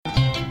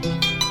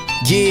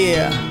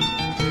Yeah.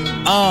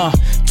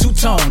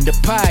 Two-Tone, the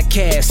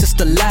podcast, it's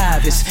the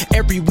livest.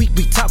 Every week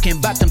we talking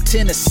about them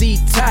Tennessee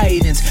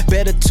Titans.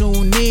 Better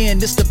tune in,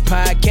 it's the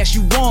podcast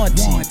you want.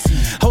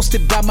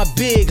 Hosted by my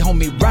big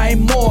homie,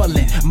 Ryan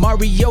Moreland.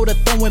 Mariota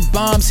throwing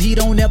bombs he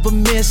don't ever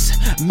miss.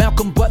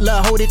 Malcolm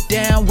Butler hold it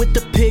down with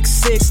the pick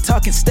six.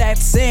 Talking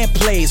stats and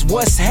plays,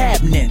 what's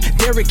happening?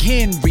 Derrick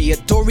Henry,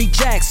 Adoree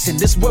Jackson,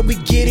 this where we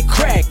get it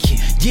cracking.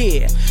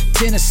 Yeah,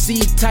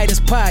 Tennessee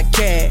Titans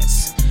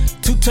podcast.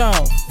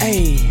 Two-Tone,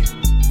 hey,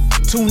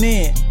 tune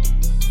in.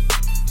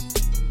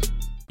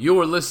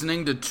 You're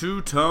listening to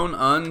Two-Tone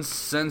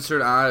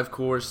Uncensored. I, of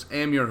course,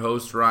 am your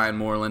host, Ryan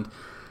Moreland.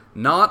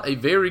 Not a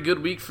very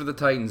good week for the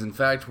Titans. In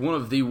fact, one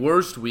of the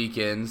worst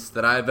weekends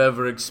that I've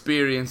ever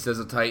experienced as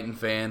a Titan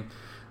fan.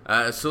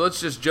 So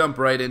let's just jump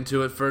right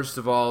into it. First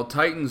of all,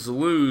 Titans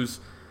lose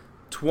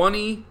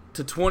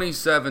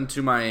 20-27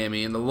 to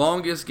Miami in the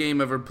longest game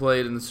ever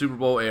played in the Super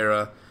Bowl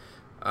era.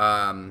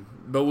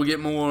 But we'll get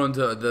more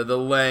into the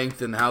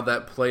length and how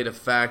that played a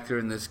factor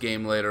in this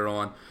game later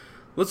on.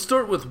 Let's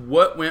start with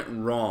what went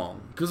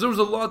wrong, because there was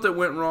a lot that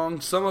went wrong.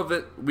 Some of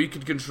it we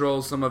could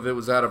control, some of it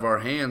was out of our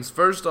hands.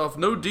 First off,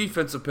 no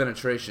defensive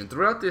penetration.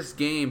 Throughout this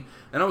game,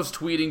 and I was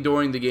tweeting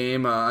during the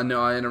game, I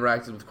know I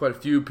interacted with quite a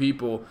few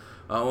people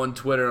on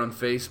Twitter, on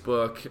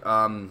Facebook,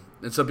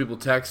 and some people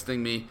texting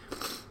me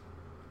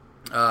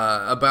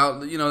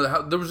about,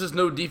 how there was just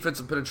no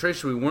defensive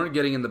penetration. We weren't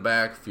getting in the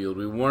backfield.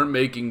 We weren't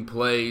making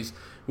plays.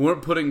 We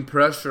weren't putting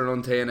pressure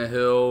on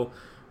Tannehill.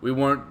 We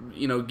weren't,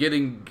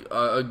 getting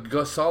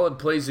solid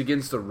plays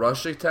against the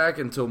rush attack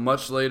until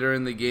much later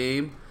in the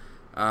game.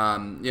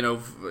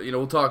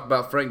 We'll talk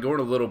about Frank Gore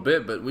in a little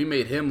bit, but we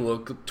made him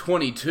look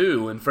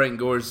 22, and Frank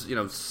Gore's,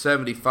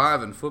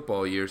 75 in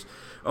football years.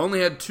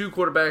 Only had 2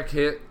 quarterback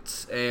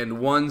hits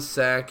and 1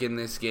 sack in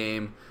this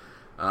game.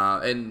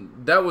 And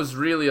that was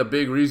really a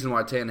big reason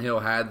why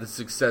Tannehill had the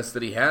success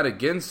that he had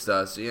against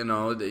us.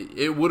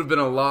 It would have been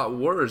a lot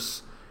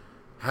worse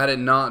had it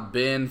not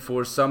been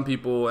for some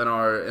people in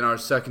our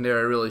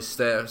secondary really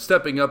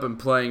stepping up and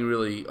playing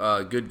really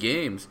good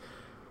games.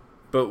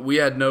 But we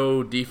had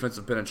no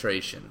defensive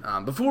penetration.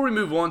 Before we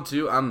move on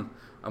to, I'm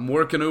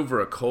working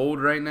over a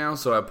cold right now,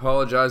 so I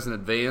apologize in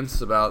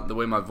advance about the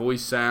way my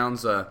voice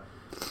sounds. I'm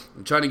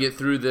trying to get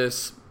through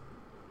this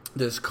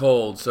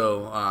cold,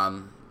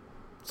 so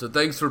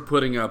thanks for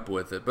putting up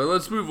with it. But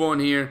let's move on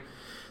here.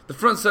 The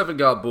front seven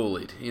got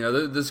bullied.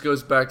 This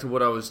goes back to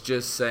what I was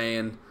just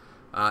saying.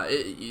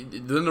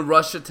 Then the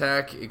rush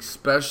attack,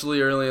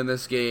 especially early in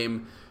this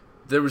game,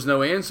 there was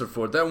no answer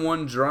for it. That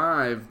one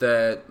drive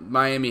that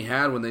Miami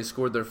had when they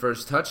scored their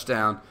first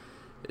touchdown,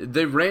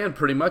 they ran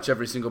pretty much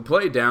every single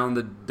play down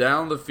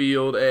the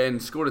field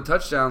and scored a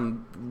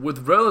touchdown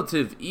with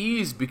relative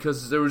ease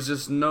because there was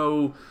just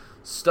no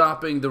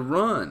stopping the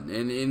run,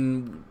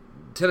 and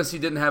Tennessee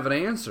didn't have an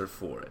answer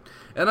for it.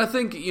 And I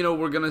think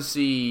we're going to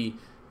see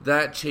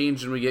that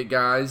change when we get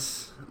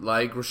guys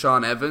like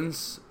Rashaan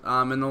Evans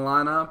in the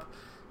lineup.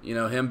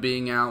 Him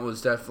being out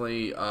was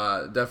definitely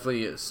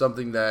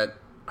something that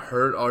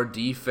hurt our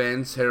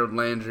defense. Harold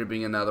Landry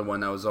being another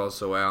one that was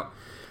also out.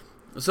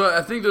 So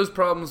I think those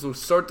problems will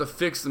start to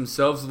fix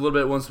themselves a little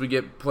bit once we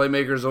get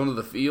playmakers onto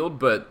the field,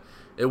 but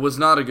it was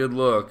not a good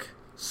look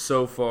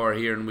so far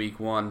here in Week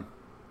 1.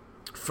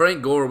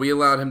 Frank Gore, we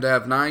allowed him to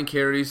have 9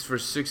 carries for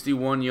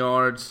 61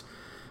 yards.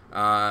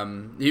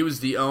 He was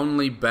the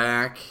only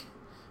back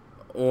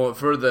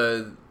for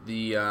the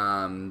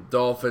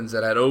Dolphins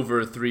that had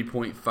over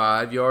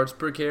 3.5 yards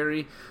per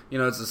carry.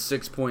 It's a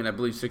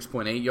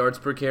 6.8 yards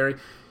per carry.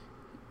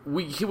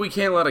 We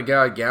can't let a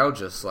guy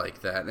gouge us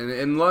like that.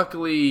 And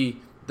luckily,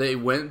 they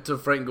went to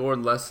Frank Gore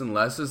less and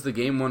less as the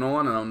game went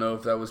on. I don't know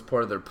if that was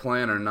part of their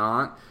plan or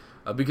not,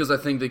 because I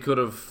think they could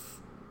have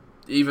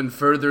even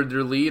furthered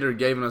their lead or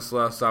given us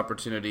less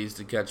opportunities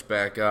to catch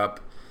back up.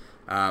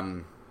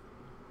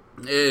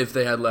 If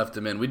they had left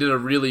him in. We did a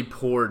really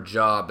poor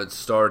job at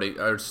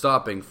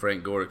stopping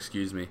Frank Gore,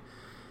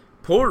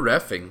 Poor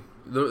reffing.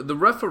 The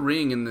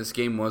refereeing in this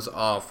game was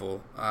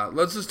awful.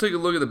 Let's just take a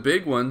look at the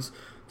big ones.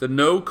 The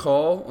no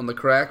call on the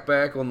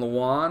crackback on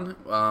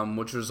Lewan,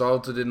 which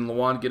resulted in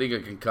Lewan getting a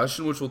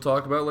concussion, which we'll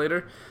talk about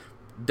later.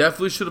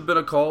 Definitely should have been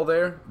a call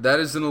there. That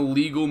is an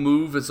illegal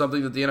move. It's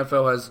something that the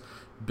NFL has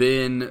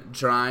been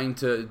trying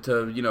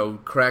to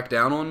crack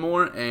down on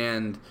more,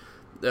 and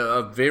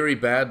a very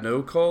bad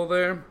no call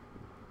there.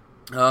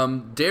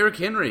 Derrick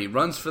Henry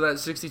runs for that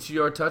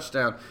 62-yard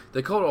touchdown.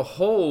 They called a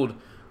hold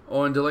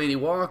on Delanie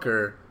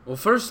Walker. Well,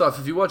 first off,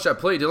 if you watch that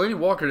play, Delanie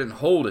Walker didn't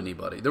hold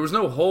anybody. There was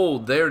no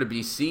hold there to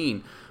be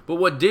seen. But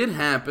what did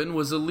happen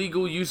was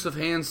illegal use of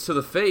hands to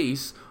the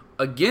face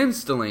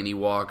against Delanie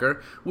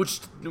Walker, which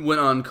went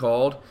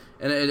uncalled,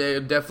 and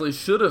it definitely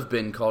should have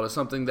been called. It's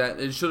something that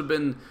it should have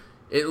been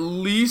at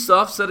least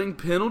offsetting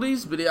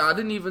penalties, but I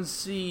didn't even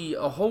see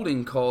a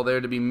holding call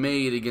there to be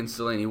made against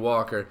Delanie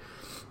Walker.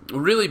 A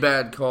really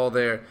bad call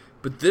there.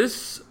 But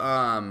this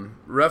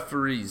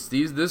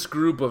this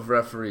group of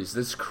referees,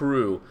 this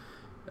crew,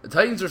 the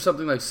Titans are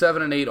something like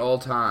 7-8 all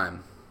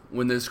time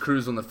when this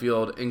crew's on the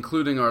field,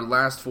 including our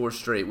last 4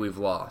 straight we've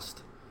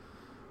lost.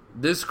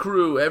 This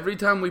crew, every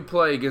time we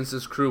play against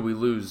this crew, we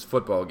lose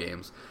football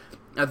games.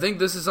 I think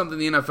this is something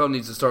the NFL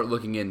needs to start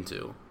looking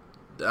into.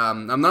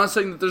 I'm not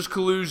saying that there's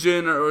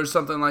collusion or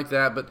something like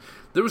that, but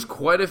there was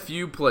quite a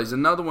few plays.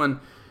 Another one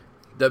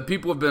that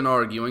people have been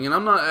arguing, and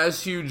I'm not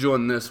as huge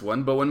on this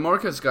one, but when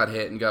Marcus got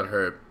hit and got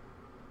hurt,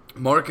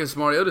 Marcus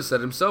Mariota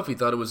said himself he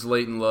thought it was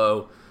late and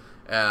low,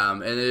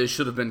 and it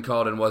should have been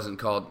called and wasn't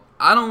called.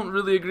 I don't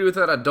really agree with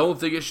that. I don't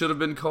think it should have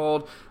been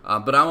called,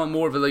 but I'm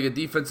more of a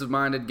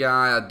defensive-minded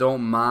guy. I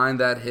don't mind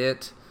that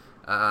hit.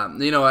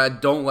 I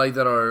don't like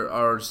that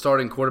our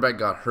starting quarterback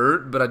got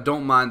hurt, but I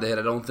don't mind the hit.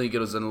 I don't think it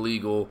was an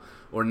illegal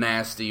or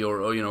nasty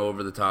or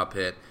over-the-top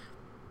hit.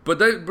 But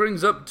that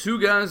brings up two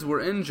guys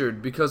were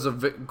injured because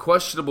of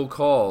questionable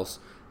calls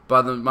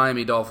by the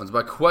Miami Dolphins,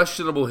 by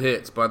questionable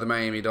hits by the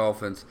Miami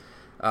Dolphins.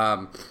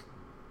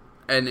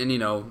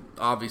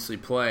 Obviously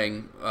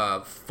playing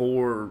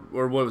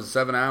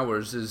 7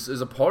 hours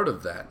is a part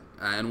of that.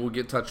 And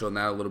we'll touch on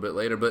that a little bit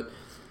later. But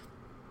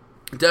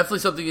definitely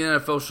something the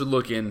NFL should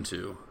look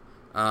into.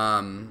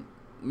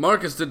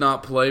 Marcus did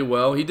not play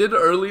well. He did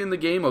early in the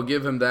game, I'll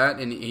give him that.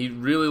 And he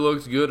really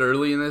looked good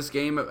early in this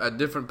game at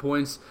different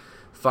points,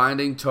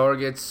 finding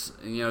targets,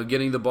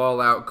 getting the ball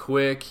out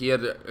quick. He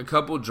had a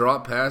couple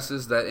drop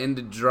passes that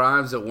ended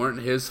drives that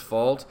weren't his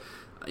fault.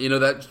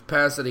 That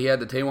pass that he had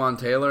to Taywan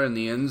Taylor in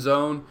the end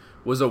zone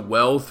was a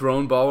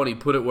well-thrown ball, and he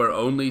put it where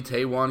only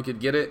Taywan could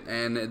get it,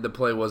 and the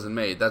play wasn't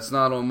made. That's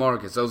not on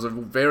Marcus. That was a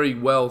very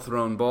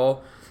well-thrown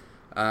ball.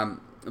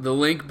 The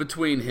link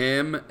between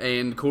him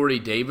and Corey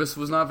Davis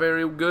was not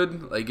very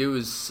good.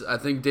 I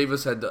think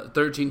Davis had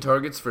 13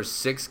 targets for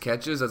 6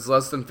 catches. That's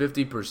less than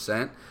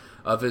 50%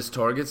 of his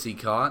targets he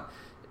caught.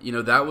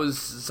 That was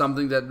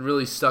something that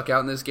really stuck out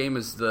in this game,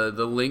 is the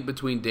link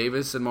between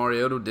Davis and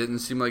Mariota didn't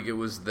seem like it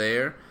was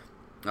there.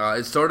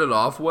 It started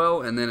off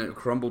well, and then it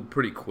crumbled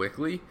pretty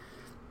quickly.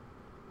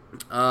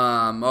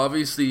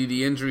 Obviously,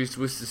 the injuries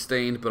was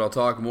sustained, but I'll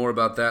talk more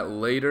about that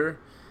later.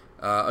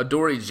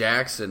 Adoree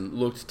Jackson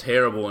looked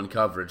terrible in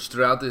coverage.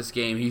 Throughout this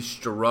game, he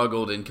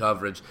struggled in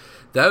coverage.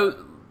 That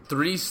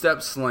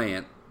 3-step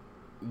slant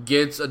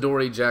gets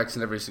Adoree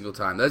Jackson every single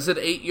time. That's an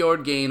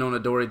 8-yard gain on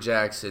Adoree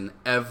Jackson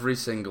every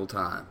single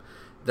time.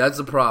 That's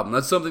a problem.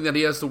 That's something that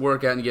he has to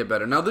work at and get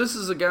better. Now, this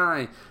is a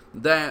guy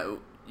that,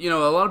 a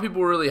lot of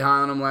people were really high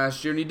on him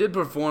last year, and he did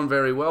perform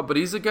very well, but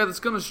he's a guy that's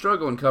going to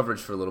struggle in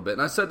coverage for a little bit.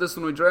 And I said this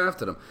when we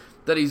drafted him,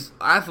 that he's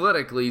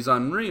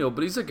unreal,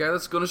 but he's a guy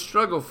that's going to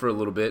struggle for a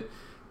little bit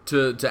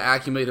to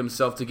acclimate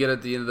himself to get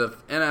at the end of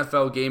the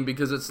NFL game,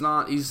 because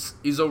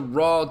he's a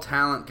raw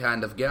talent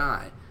kind of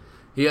guy.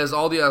 He has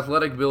all the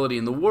athletic ability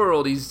in the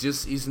world.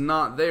 He's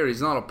not there.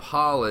 He's not a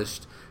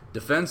polished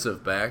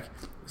defensive back.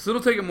 So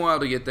it'll take him a while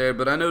to get there,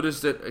 but I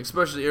noticed that,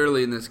 especially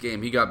early in this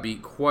game, he got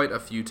beat quite a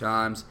few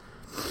times.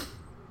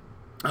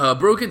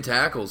 Broken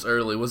tackles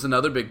early was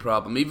another big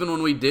problem. Even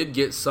when we did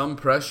get some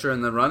pressure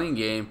in the running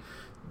game,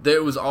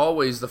 there was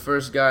always the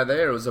first guy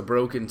there was a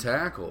broken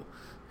tackle.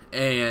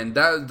 And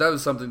that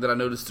was something that I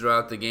noticed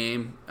throughout the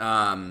game.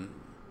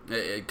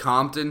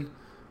 Compton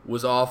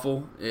was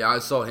awful. I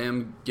saw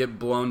him get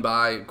blown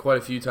by quite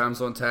a few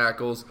times on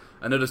tackles.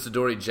 I noticed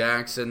Adoree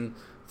Jackson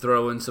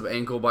throwing some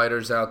ankle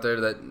biters out there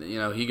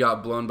that, he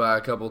got blown by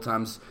a couple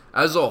times.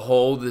 As a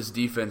whole, this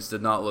defense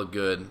did not look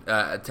good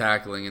at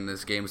tackling in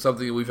this game.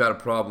 Something that we've had a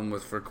problem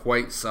with for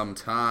quite some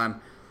time.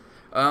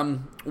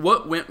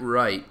 What went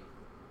right?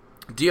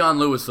 Dion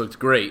Lewis looked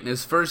great. In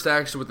his first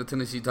action with the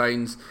Tennessee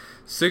Titans,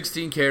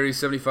 16 carries,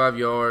 75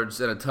 yards,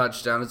 and a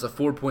touchdown. It's a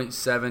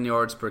 4.7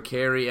 yards per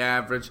carry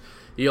average.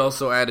 He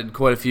also added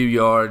quite a few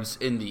yards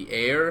in the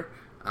air.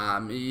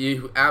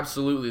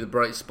 Absolutely the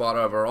bright spot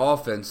of our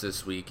offense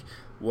this week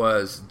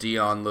was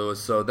Dion Lewis.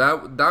 So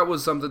that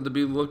was something to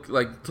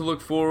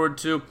look forward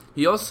to.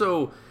 He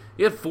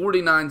had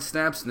 49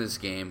 snaps in this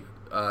game.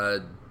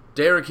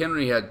 Derrick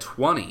Henry had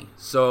 20.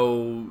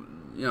 So,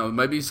 it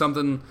might be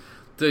something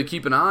to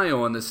keep an eye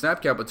on, the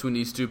snap count between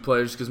these two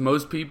players, because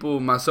most people,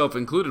 myself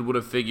included, would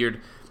have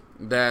figured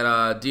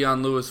that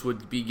Dion Lewis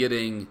would be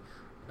getting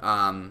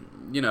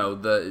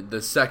the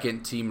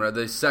second team,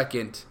 the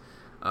second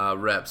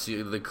reps,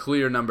 the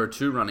clear number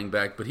 2 running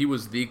back, but he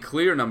was the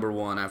clear number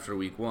 1 after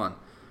week 1.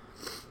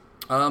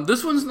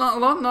 This one's not a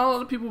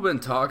lot of people have been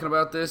talking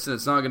about this, and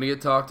it's not going to get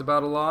talked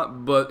about a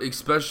lot, but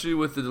especially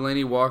with the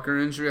Delanie Walker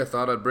injury, I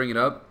thought I'd bring it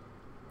up.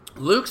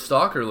 Luke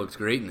Stalker looked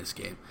great in this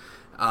game.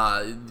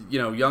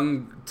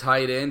 Young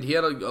tight end. He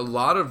had a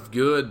lot of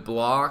good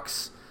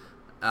blocks.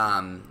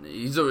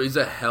 He's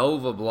a hell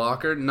of a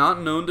blocker.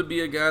 Not known to be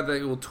a guy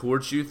that will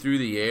torch you through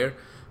the air,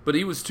 but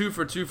he was 2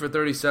 for 2 for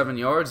 37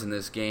 yards in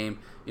this game.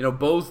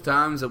 Both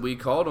times that we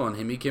called on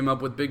him, he came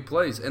up with big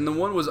plays. And the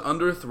one was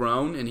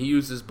underthrown, and he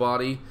used his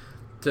body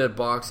to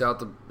box out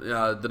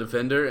the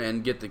defender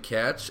and get the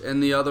catch.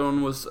 And the other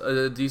one was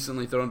a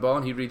decently thrown ball,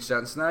 and he reached out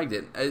and snagged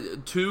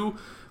it. 2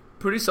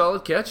 pretty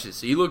solid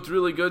catches. He looked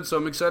really good, so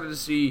I'm excited to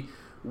see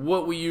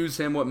what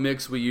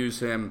mix we use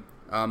him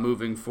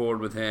moving forward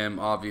with him.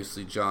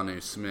 Obviously,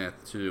 Jonnu Smith,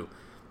 too.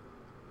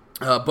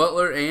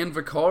 Butler and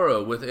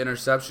Vaccaro with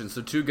interceptions.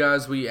 So two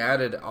guys we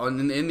added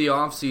in the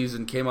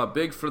offseason came up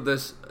big for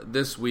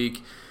this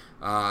week.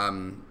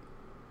 Malcolm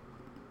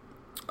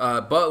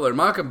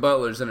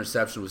Butler's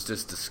interception was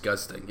just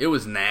disgusting. It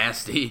was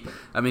nasty.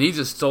 I mean, he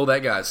just stole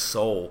that guy's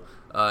soul.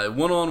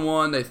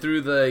 One-on-one, they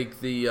threw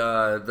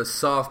the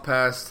soft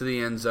pass to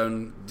the end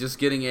zone, just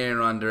getting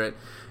air under it,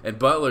 and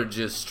Butler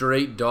just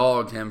straight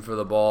dogged him for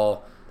the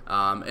ball.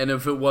 And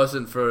if it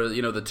wasn't for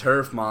the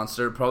turf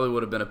monster, it probably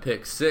would have been a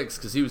pick six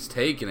because he was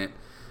taking it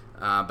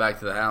back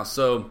to the house.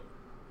 So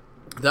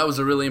that was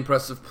a really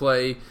impressive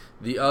play.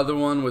 The other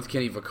one with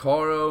Kenny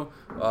Vaccaro,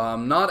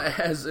 not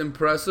as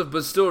impressive,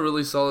 but still a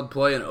really solid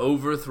play. An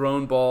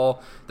overthrown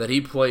ball that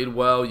he played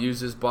well,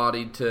 used his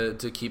body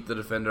to keep the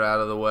defender out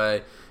of the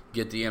way,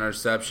 get the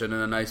interception,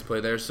 and a nice play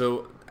there.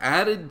 So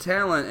added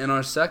talent in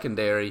our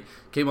secondary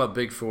came up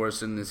big for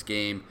us in this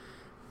game.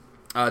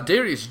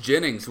 Darius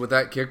Jennings with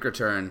that kick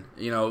return,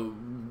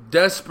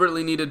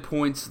 desperately needed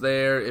points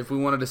there if we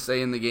wanted to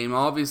stay in the game.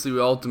 Obviously, we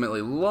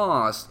ultimately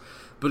lost,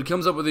 but it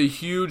comes up with a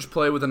huge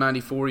play with a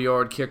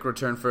 94-yard kick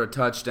return for a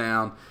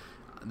touchdown.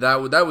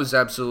 That was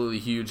absolutely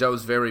huge. That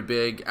was very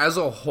big. As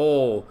a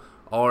whole,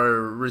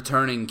 our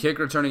kick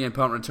returning and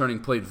punt returning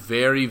played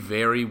very,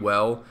 very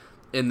well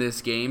in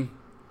this game.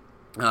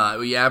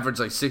 We averaged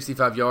like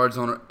 65 yards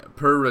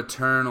per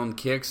return on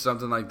kicks,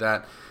 something like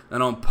that.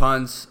 And on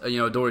punts,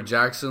 Dory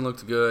Jackson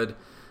looked good.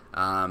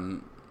 I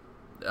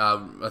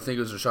think it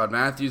was Rashad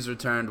Matthews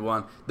returned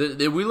one.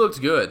 We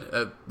looked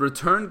good.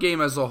 Return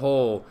game as a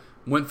whole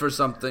went for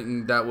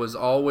something that was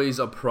always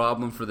a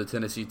problem for the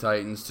Tennessee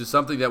Titans to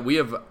something that we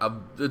have.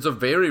 It's a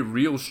very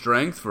real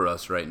strength for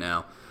us right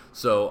now.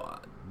 So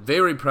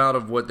very proud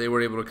of what they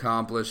were able to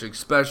accomplish,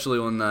 especially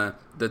on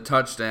the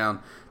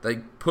touchdown. They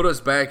put us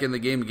back in the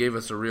game and gave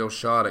us a real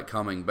shot at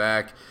coming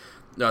back.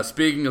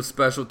 Speaking of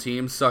special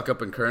teams,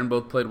 Suckup and Kern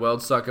both played well.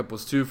 Suckup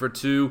was 2 for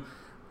 2.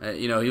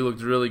 He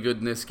looked really good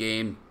in this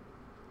game.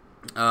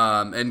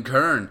 And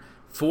Kern,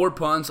 4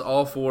 punts,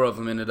 all 4 of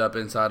them ended up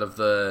inside of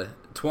the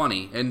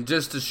 20. And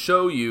just to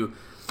show you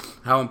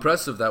how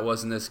impressive that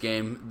was in this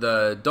game,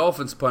 the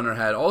Dolphins punter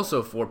had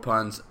also 4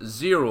 punts.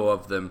 0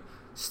 of them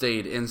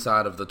stayed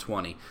inside of the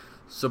 20.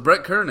 So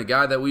Brett Kern, a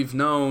guy that we've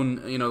known,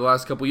 the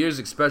last couple years,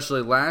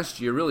 especially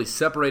last year, really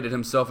separated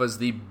himself as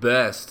the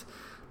best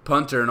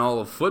punter in all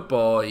of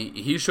football.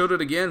 He showed it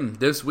again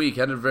this week.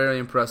 Had a very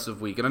impressive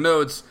week. And I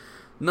know it's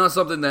not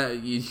something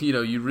that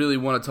you really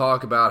want to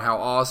talk about how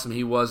awesome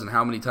he was and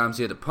how many times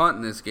he had to punt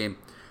in this game.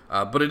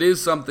 But it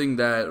is something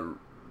that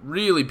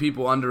really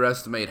people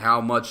underestimate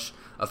how much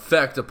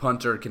effect a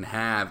punter can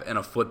have in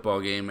a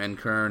football game, and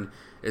Kern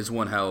is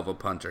one hell of a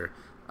punter.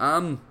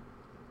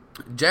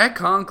 Jack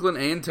Conklin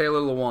and Taylor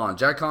Lewan.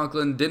 Jack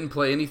Conklin didn't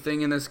play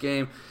anything in this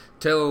game.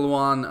 Taylor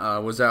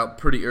Lewan was out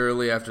pretty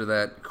early after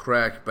that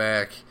crack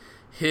back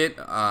hit,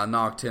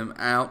 knocked him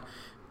out.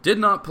 Did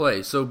not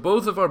play. So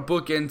both of our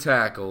bookend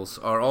tackles,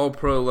 our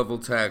all-pro level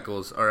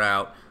tackles, are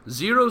out.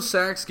 0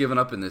 sacks given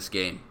up in this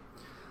game.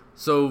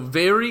 So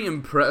very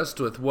impressed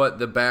with what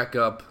the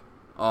backup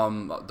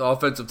the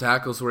offensive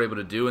tackles were able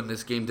to do in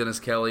this game. Dennis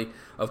Kelly,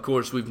 of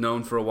course, we've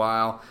known for a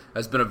while,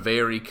 has been a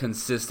very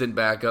consistent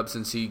backup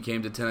since he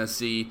came to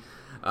Tennessee.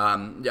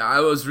 I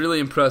was really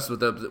impressed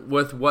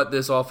with what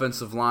this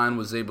offensive line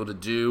was able to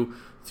do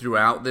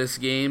throughout this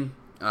game,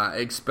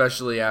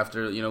 especially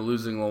after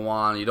losing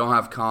Lewan. You don't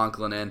have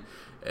Conklin in,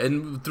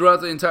 and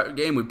throughout the entire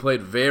game we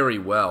played very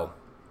well.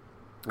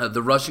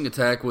 The rushing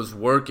attack was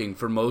working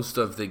for most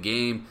of the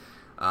game,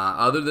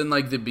 other than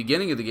the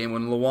beginning of the game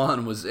when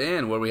Lewan was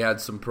in, where we had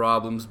some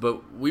problems.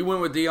 But we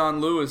went with Dion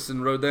Lewis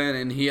and Rodin,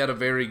 and he had a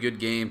very good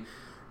game.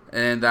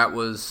 And that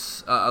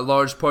was a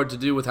large part to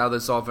do with how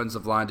this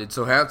offensive line did.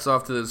 So hats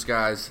off to those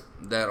guys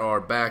that are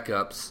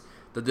backups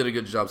that did a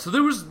good job. So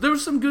there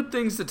was some good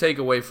things to take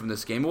away from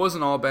this game. It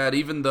wasn't all bad,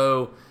 even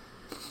though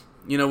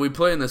we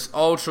played in this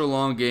ultra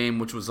long game,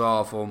 which was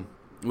awful,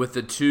 with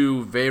the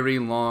 2 very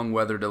long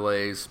weather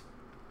delays,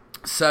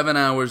 7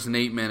 hours and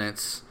 8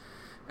 minutes.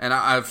 And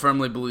I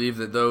firmly believe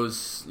that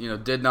those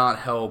did not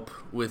help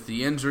with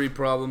the injury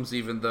problems,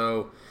 even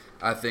though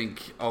I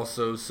think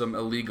also some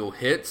illegal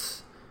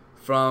hits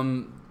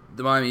from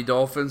the Miami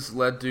Dolphins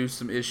led to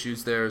some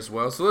issues there as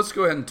well. So let's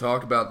go ahead and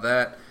talk about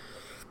that.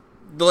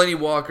 Delanie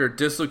Walker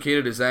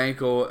dislocated his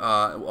ankle.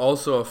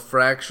 Also a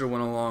fracture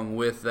went along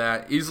with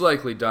that. He's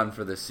likely done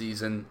for this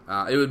season.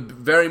 It would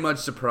very much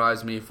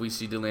surprise me if we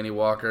see Delanie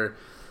Walker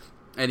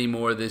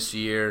anymore this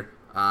year.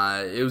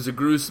 It was a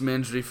gruesome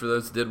injury for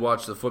those who did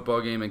watch the football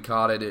game and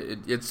caught it.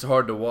 It's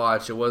hard to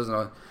watch. It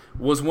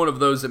was one of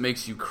those that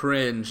makes you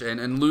cringe.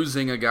 And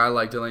losing a guy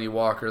like Delanie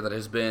Walker that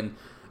has been,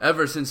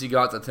 ever since he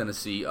got to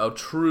Tennessee, a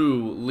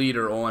true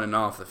leader on and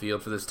off the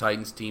field for this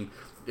Titans team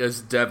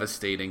is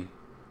devastating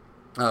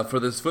for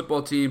this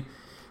football team.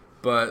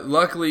 But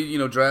luckily,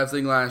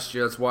 drafting last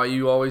year, that's why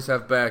you always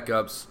have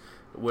backups.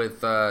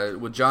 With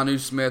Jonnu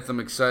Smith, I'm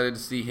excited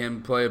to see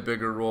him play a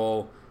bigger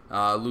role.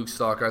 Luke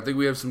Stalker, I think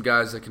we have some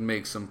guys that can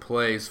make some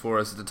plays for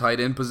us at the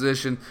tight end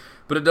position,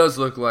 but it does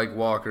look like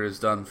Walker is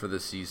done for the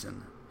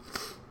season.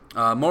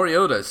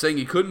 Mariota saying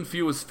he couldn't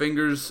feel his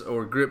fingers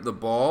or grip the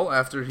ball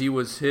after he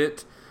was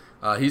hit.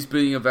 He's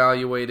being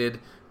evaluated.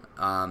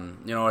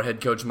 Our head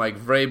coach Mike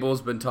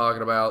Vrabel's been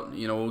talking about,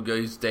 we'll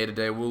go day to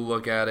day. We'll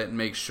look at it and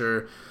make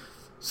sure.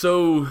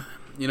 So,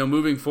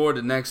 moving forward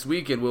to next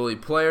weekend, will he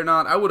play or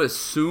not? I would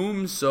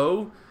assume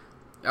so.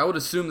 I would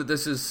assume that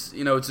this is,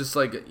 it's just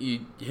like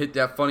you hit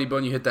that funny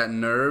bone, you hit that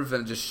nerve,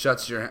 and it just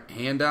shuts your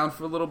hand down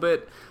for a little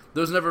bit.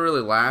 Those never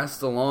really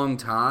last a long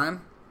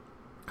time.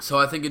 So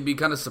I think it'd be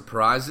kind of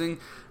surprising,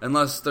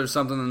 unless there's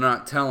something they're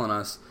not telling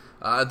us.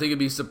 I think it'd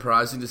be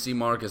surprising to see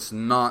Marcus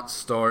not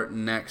start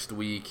next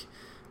week.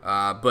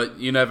 But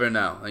you never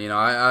know.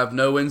 I have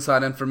no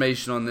inside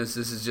information on this.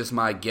 This is just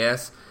my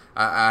guess.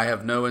 I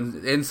have no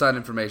inside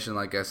information,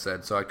 like I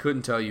said, so I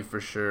couldn't tell you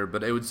for sure,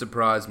 but it would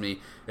surprise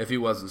me if he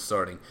wasn't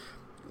starting.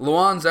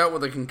 Luan's out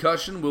with a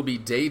concussion, will be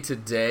day to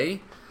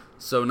day,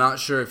 so not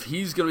sure if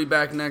he's going to be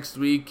back next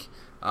week.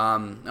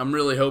 I'm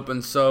really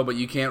hoping so, but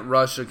you can't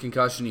rush a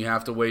concussion. You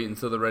have to wait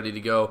until they're ready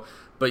to go.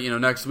 But,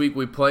 next week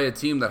we play a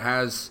team that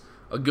has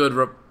a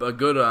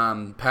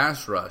good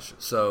pass rush,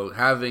 so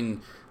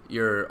having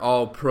your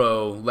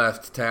all-pro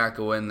left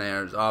tackle in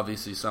there is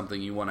obviously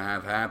something you want to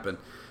have happen.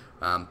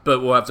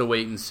 But we'll have to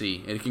wait and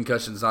see. A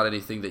concussion is not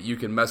anything that you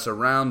can mess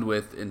around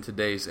with in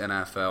today's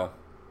NFL.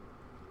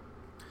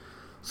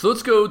 So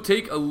let's go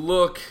take a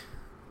look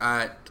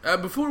at...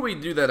 before we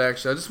do that,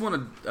 actually, I just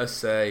want to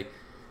say...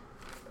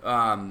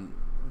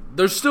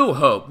 there's still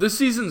hope. This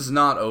season's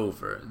not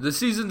over. The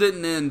season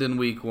didn't end in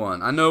week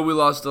 1. I know we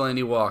lost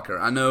Delanie Walker.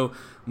 I know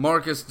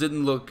Marcus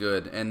didn't look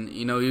good. And,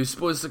 he was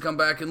supposed to come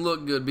back and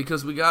look good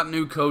because we got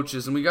new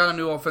coaches and we got a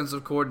new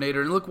offensive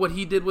coordinator. And look what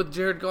he did with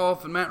Jared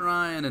Goff and Matt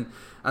Ryan. And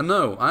I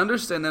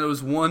understand that it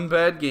was one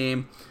bad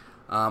game.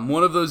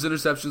 One of those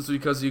interceptions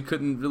because you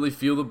couldn't really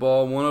feel the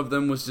ball. One of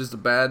them was just a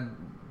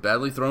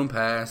badly thrown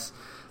pass.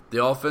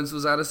 The offense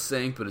was out of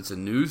sync, but it's a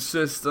new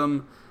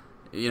system.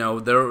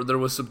 There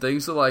was some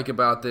things to like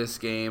about this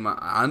game.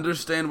 I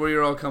understand where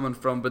you're all coming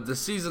from, but the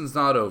season's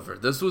not over.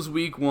 This was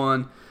week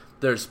 1.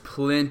 There's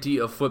plenty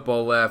of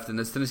football left, and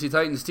this Tennessee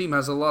Titans team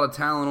has a lot of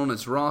talent on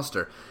its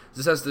roster.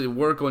 This has to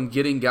work on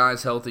getting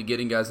guys healthy,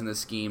 getting guys in the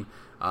scheme,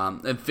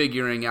 and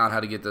figuring out how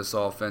to get this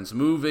offense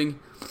moving.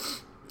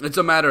 It's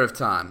a matter of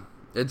time.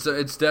 It's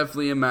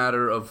definitely a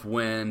matter of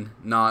when,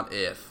 not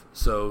if.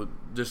 So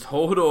just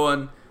hold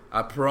on.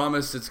 I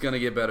promise it's going to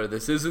get better.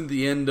 This isn't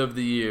the end of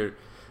the year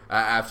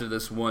after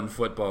this one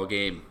football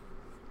game.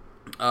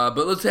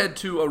 But let's head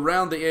to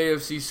around the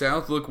AFC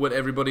South. Look what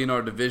everybody in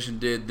our division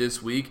did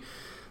this week.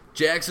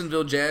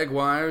 Jacksonville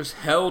Jaguars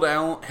held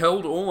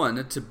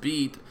on to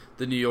beat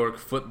the New York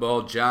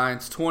Football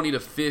Giants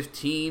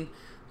 20-15.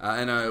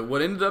 And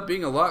what ended up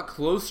being a lot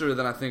closer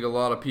than I think a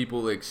lot of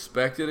people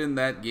expected in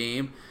that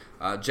game.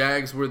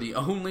 Jags were the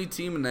only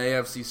team in the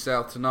AFC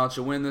South to notch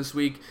a win this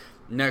week.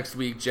 Next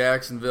week,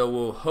 Jacksonville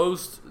will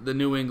host the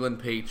New England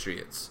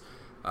Patriots.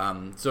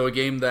 So a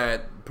game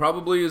that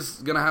probably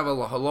is going to have a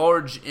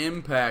large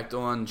impact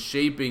on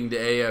shaping the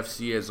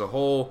AFC as a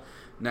whole.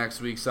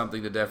 Next week,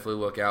 something to definitely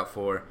look out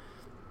for.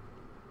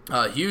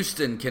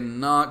 Houston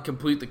cannot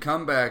complete the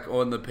comeback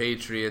on the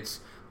Patriots,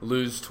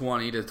 lose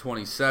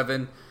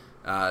 20-27.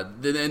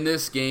 In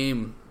this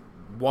game,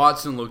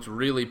 Watson looked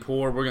really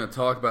poor. We're going to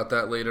talk about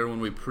that later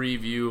when we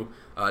preview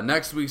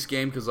next week's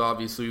game because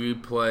obviously we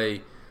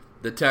play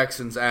the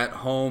Texans at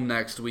home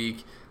next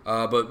week.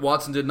 But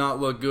Watson did not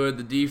look good.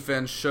 The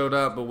defense showed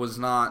up but was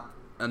not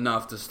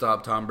enough to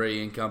stop Tom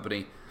Brady and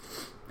company.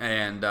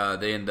 And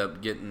they end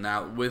up getting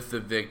out with the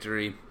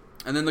victory.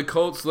 And then the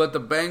Colts let the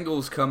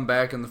Bengals come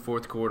back in the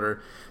fourth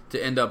quarter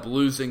to end up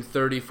losing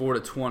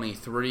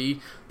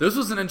 34-23. This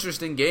was an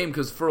interesting game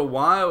because for a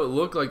while it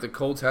looked like the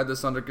Colts had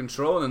this under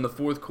control. And in the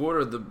fourth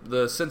quarter,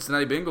 the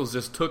Cincinnati Bengals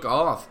just took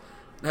off.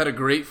 Had a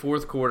great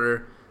fourth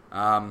quarter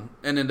and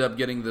ended up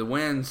getting the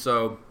win.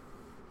 So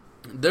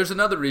there's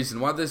another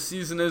reason why this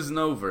season isn't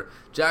over.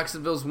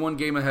 Jacksonville's one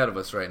game ahead of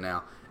us right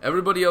now.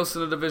 Everybody else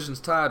in the division's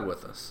tied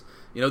with us.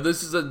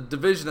 This is a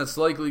division that's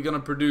likely going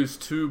to produce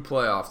 2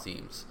 playoff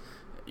teams.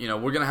 We're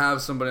going to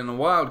have somebody in the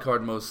wild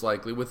card most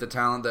likely with the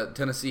talent that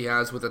Tennessee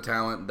has, with the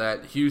talent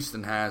that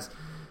Houston has,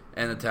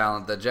 and the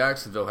talent that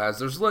Jacksonville has.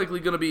 There's likely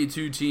going to be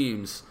 2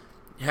 teams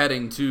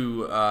heading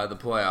to the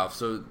playoffs.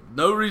 So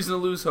no reason to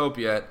lose hope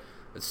yet.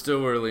 It's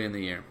still early in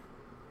the year.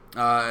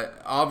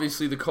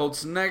 Obviously, the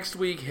Colts next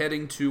week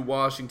heading to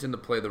Washington to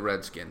play the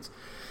Redskins.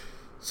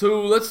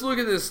 So let's look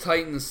at this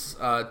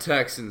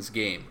Titans-Texans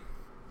game.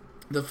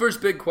 The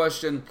first big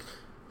question,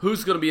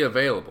 who's going to be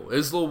available?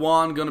 Is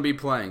Lewan going to be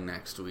playing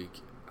next week?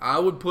 I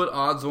would put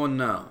odds on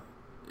no.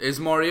 Is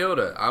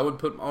Mariota? I would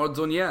put odds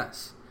on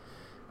yes.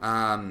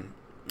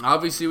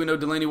 Obviously, we know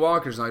Delanie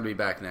Walker's not going to be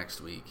back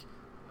next week.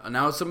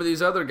 Now, some of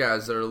these other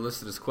guys that are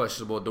listed as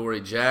questionable, Dory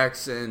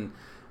Jackson,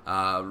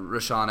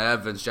 Rashaan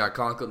Evans, Jack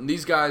Conklin,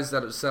 these guys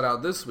that are set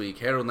out this week,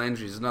 Harold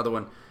Landry is another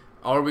one.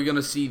 Are we going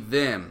to see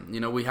them?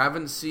 We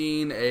haven't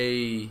seen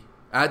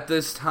at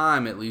this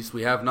time at least,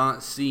 we have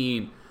not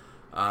seen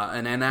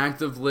an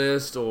inactive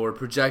list or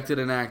projected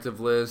inactive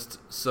list,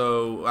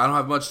 so I don't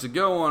have much to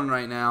go on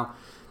right now.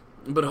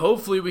 But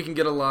hopefully we can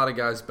get a lot of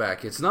guys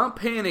back. It's not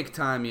panic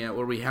time yet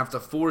where we have to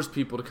force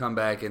people to come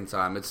back in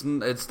time. It's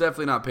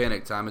definitely not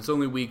panic time. It's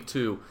only week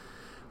 2.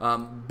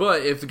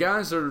 But if the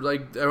guys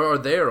are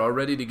there, are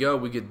ready to go,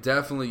 we could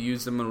definitely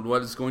use them in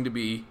what is going to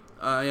be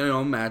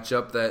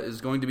matchup that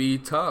is going to be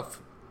tough.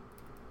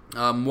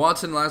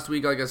 Watson last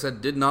week, like I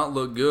said, did not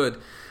look good.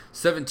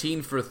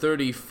 17 for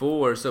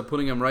 34, so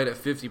putting him right at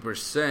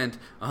 50%,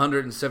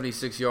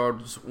 176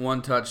 yards,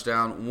 1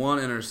 touchdown, 1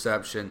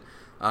 interception.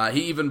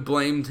 He even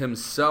blamed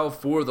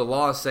himself for the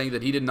loss, saying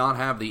that he did not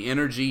have the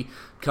energy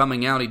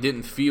coming out. He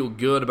didn't feel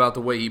good about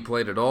the way he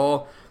played at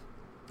all.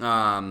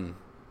 And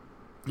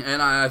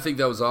I think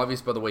that was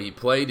obvious by the way he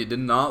played. He did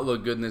not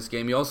look good in this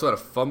game. He also had a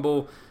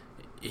fumble.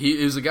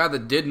 He was a guy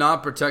that did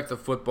not protect the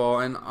football.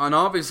 And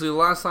obviously, the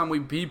last time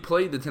he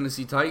played the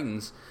Tennessee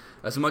Titans,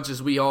 as much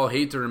as we all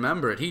hate to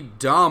remember it, he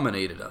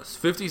dominated us.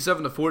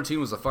 57-14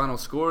 was the final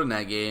score in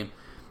that game.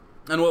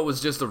 And what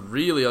was just a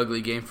really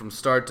ugly game from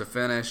start to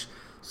finish.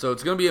 So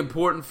it's going to be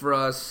important for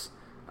us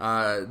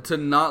to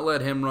not let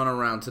him run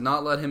around, to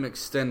not let him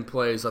extend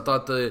plays. I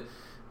thought the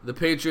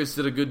Patriots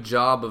did a good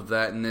job of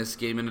that in this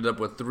game. Ended up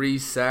with 3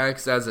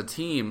 sacks as a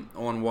team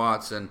on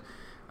Watson.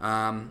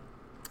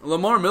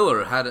 Lamar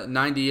Miller had a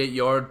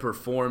 98-yard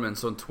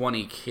performance on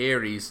 20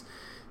 carries.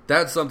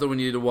 That's something we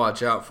need to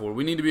watch out for.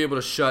 We need to be able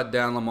to shut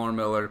down Lamar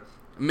Miller.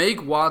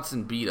 Make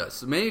Watson beat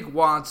us. Make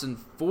Watson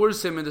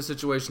force him into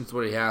situations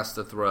where he has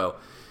to throw.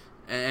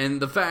 And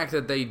the fact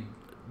that they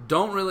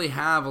don't really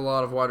have a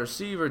lot of wide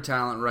receiver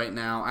talent right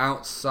now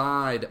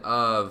outside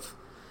of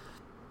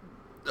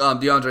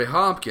DeAndre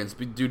Hopkins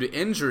due to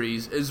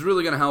injuries is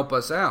really going to help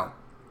us out.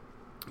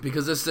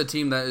 Because this is a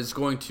team that is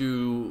going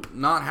to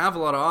not have a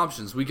lot of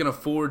options. We can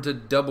afford to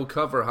double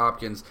cover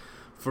Hopkins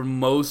for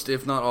most,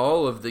 if not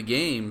all, of the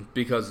game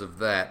because of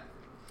that.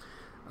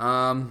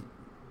 So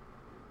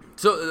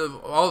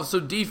also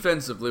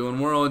defensively, when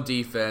we're on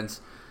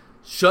defense,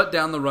 shut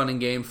down the running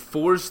game,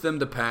 force them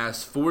to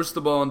pass, force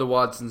the ball into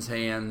Watson's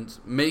hands,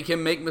 make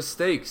him make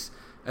mistakes.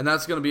 And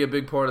that's going to be a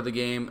big part of the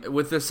game.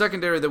 With the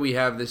secondary that we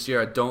have this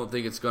year, I don't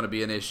think it's going to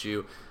be an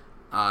issue.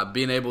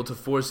 Being able to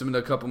force him into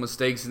a couple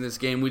mistakes in this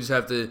game, we just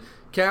have to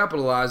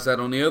capitalize that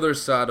on the other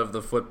side of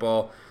the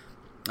football.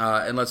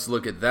 And let's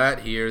look at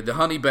that here. The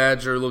Honey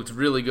Badger looked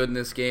really good in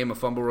this game, a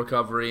fumble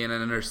recovery and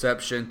an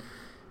interception.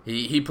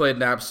 He played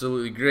an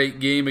absolutely great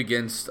game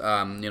against,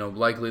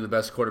 likely the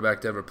best quarterback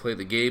to ever play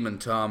the game in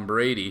Tom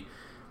Brady.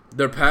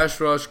 Their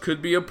pass rush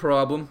could be a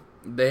problem.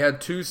 They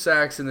had 2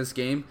 sacks in this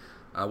game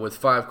with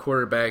 5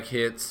 quarterback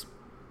hits.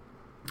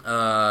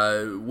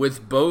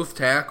 With both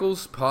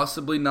tackles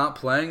possibly not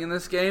playing in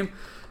this game,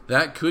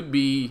 that could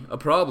be a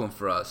problem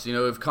for us.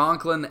 If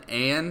Conklin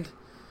and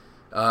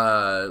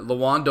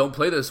Lewan don't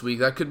play this week,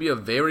 that could be a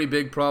very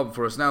big problem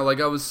for us. Now,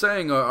 like I was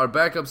saying, our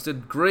backups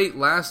did great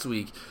last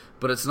week,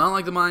 but it's not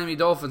like the Miami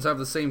Dolphins have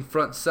the same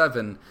front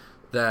 7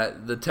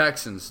 that the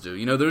Texans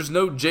do. There's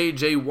no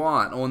J.J.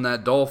 Watt on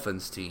that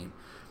Dolphins team.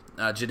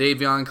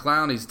 Jadeveon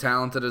Clowney's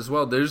talented as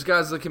well. There's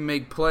guys that can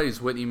make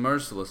plays, Whitney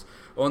Merciless,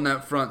 on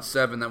that front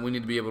 7 that we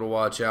need to be able to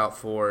watch out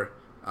for.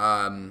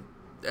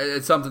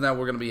 It's something that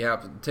we're going to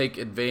have to take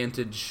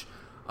advantage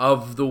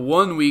of the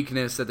one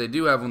weakness that they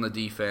do have on the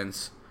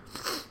defense,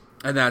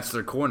 and that's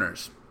their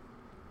corners.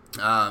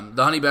 The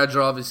Honey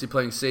Badger obviously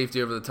playing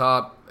safety over the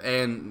top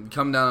and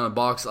coming down in the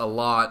box a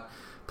lot.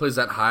 Plays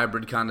that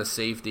hybrid kind of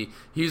safety.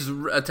 He's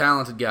a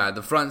talented guy.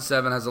 The front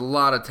 7 has a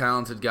lot of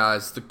talented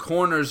guys. The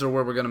corners are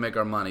where we're going to make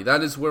our money.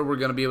 That is where we're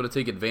going to be able to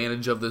take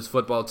advantage of this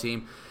football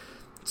team.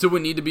 So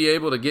we need to be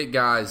able to get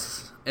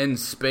guys in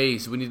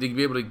space. We need to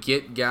be able to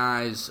get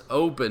guys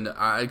open.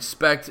 I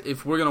expect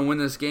if we're going to win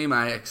this game,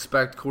 I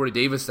expect Corey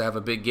Davis to have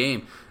a big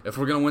game. If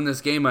we're going to win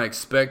this game, I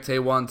expect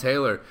Taywan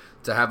Taylor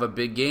to have a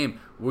big game.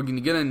 We're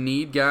going to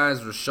need guys,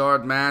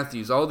 Rashard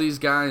Matthews, all these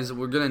guys,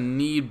 we're going to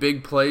need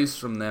big plays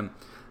from them.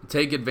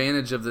 Take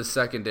advantage of the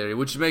secondary,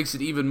 which makes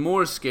it even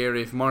more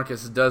scary if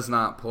Marcus does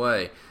not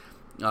play.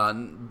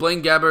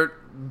 Blaine Gabbert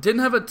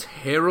didn't have a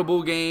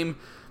terrible game.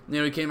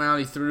 He came out,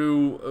 he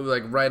threw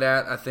right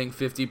at, I think,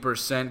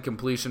 50%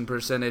 completion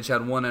percentage,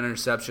 had 1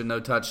 interception, no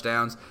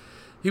touchdowns.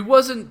 He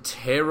wasn't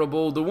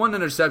terrible. The 1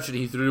 interception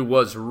he threw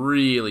was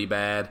really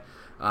bad.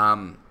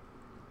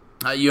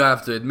 You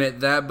have to admit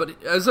that,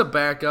 but as a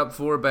backup,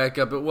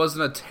 it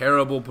wasn't a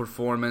terrible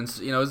performance.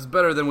 It's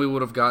better than we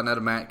would have gotten out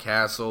of Matt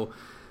Castle.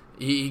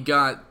 He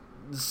got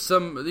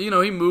some,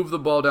 he moved the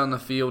ball down the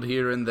field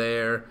here and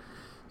there.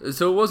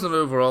 So it wasn't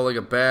overall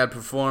a bad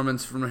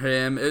performance from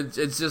him.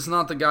 It's just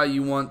not the guy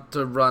you want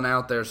to run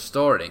out there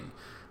starting.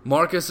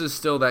 Marcus is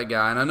still that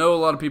guy, and I know a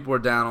lot of people are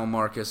down on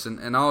Marcus,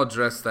 and I'll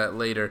address that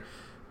later.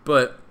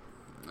 But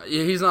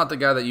he's not the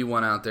guy that you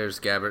want out there as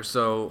Gabbert,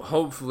 so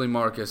hopefully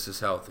Marcus is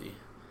healthy.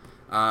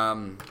 We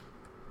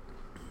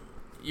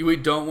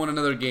don't want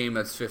another game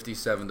that's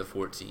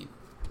 57-14.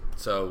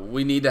 So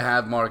we need to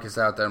have Marcus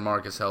out there,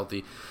 Marcus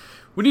healthy.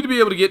 We need to be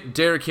able to get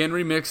Derrick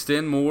Henry mixed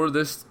in more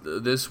this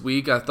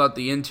week. I thought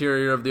the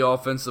interior of the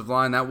offensive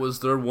line, that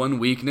was their one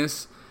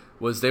weakness,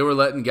 was they were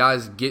letting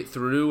guys get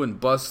through and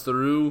bust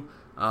through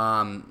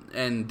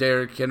and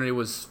Derrick Henry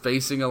was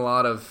facing a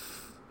lot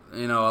of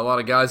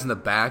guys in the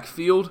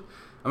backfield.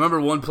 I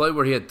remember one play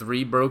where he had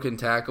 3 broken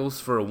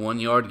tackles for a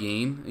 1-yard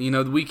gain.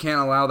 We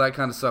can't allow that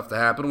kind of stuff to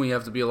happen. We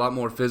have to be a lot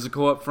more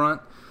physical up front,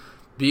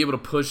 be able to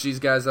push these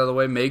guys out of the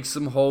way, make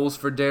some holes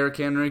for Derrick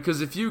Henry. Because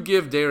if you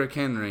give Derrick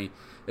Henry,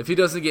 if he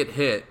doesn't get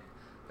hit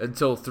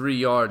until 3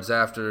 yards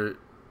after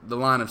the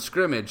line of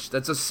scrimmage,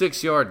 that's a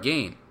 6-yard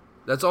gain.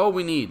 That's all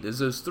we need is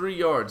those 3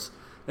 yards.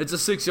 It's a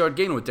 6-yard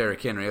gain with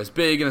Derrick Henry. As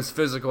big and as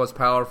physical, as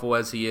powerful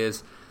as he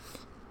is,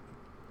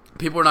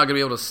 people are not going to be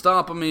able to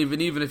stop him.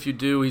 Even if you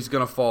do, he's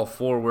going to fall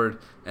forward.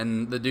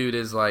 And the dude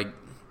is like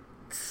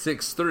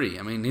 6'3".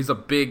 I mean, he's a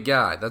big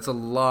guy. That's a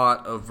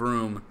lot of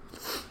room.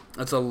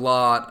 That's a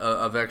lot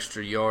of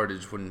extra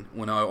yardage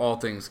when all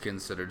things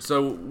considered.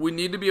 So we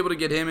need to be able to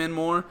get him in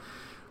more.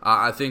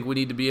 I think we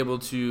need to be able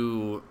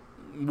to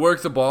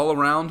work the ball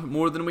around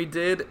more than we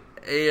did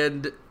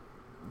and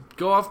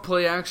go off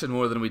play action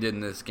more than we did in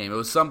this game. It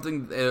was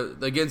something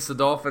against the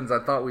Dolphins I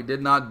thought we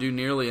did not do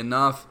nearly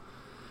enough,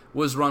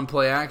 was run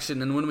play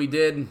action. And when we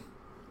did,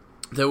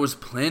 there was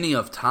plenty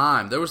of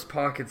time. There was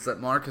pockets that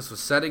Marcus was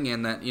setting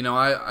in that,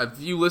 if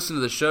you listen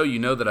to the show, you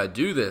know that I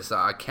do this.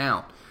 I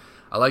count.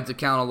 I like to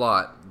count a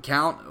lot.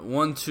 Count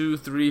 1, 2,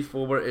 3,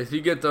 4. If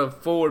you get to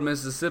forward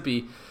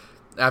Mississippi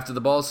after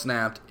the ball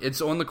snapped,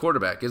 it's on the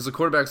quarterback. It's the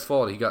quarterback's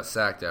fault he got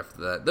sacked after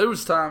that. There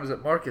was times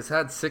that Marcus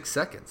had 6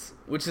 seconds,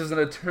 which is an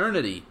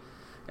eternity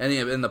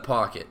in the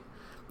pocket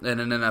in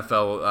an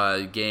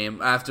NFL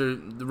game after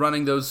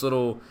running those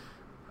little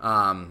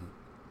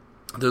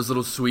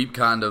sweep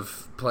kind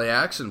of play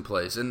action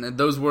plays, and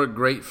those work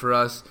great for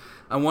us.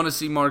 I want to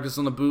see Marcus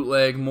on the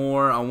bootleg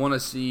more. I want to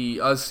see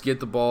us get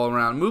the ball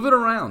around, move it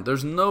around.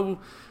 There's no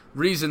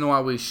reason why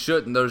we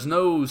shouldn't. There's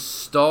no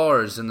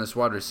stars in this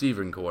wide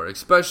receiving core,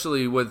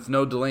 especially with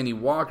no Delanie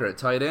Walker at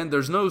tight end.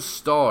 There's no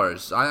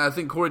stars. I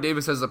think Corey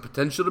Davis has the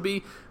potential to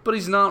be, but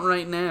he's not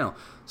right now.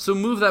 So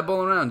move that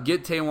ball around.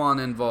 Get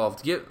Taywan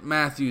involved. Get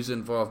Matthews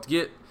involved.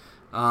 Get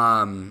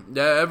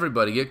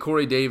everybody. Get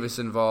Corey Davis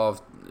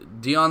involved.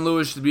 Dion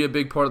Lewis should be a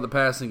big part of the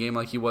passing game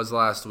like he was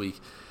last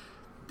week.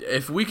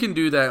 If we can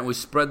do that and we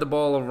spread the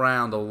ball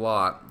around a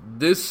lot,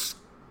 this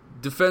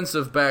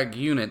defensive back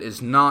unit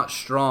is not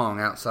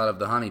strong outside of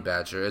the Honey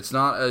Badger. It's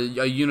not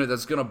a unit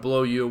that's going to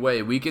blow you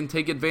away. We can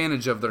take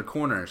advantage of their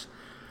corners.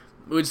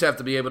 We just have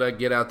to be able to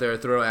get out there,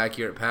 throw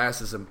accurate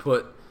passes, and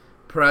put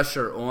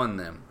pressure on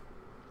them.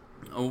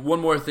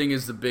 One more thing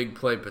is the big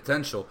play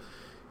potential.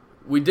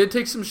 We did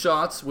take some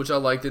shots, which I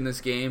liked in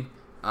this game.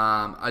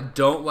 I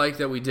don't like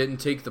that we didn't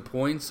take the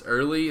points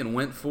early and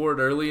went for it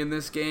early in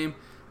this game.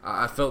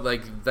 I felt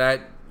like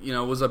that,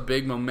 was a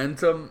big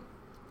momentum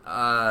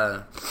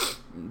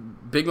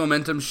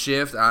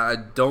shift. I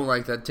don't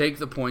like that. Take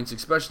the points,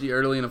 especially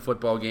early in a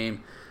football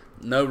game.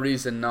 No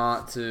reason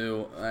not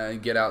to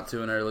get out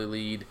to an early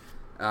lead.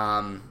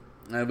 And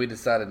we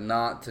decided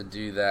not to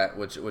do that,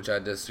 which I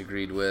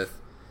disagreed with.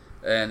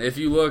 And if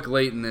you look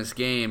late in this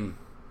game,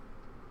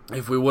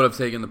 if we would have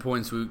taken the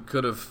points, we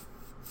could have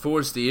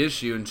forced the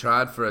issue and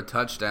tried for a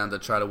touchdown to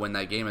try to win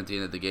that game at the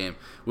end of the game.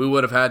 We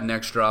would have had an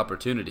extra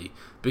opportunity.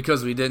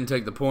 Because we didn't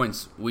take the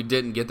points, we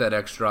didn't get that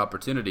extra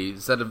opportunity.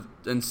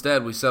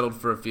 Instead, we settled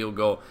for a field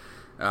goal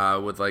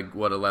with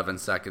 11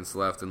 seconds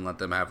left and let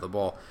them have the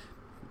ball.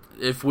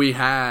 If we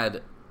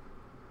had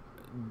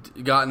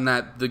gotten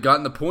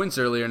the points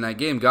earlier in that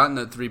game, gotten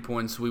the 3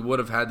 points, we would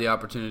have had the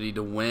opportunity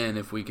to win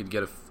if we could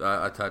get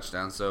a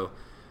touchdown. So,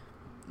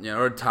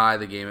 or tie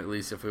the game at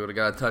least if we would have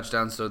got a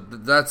touchdown. So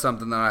that's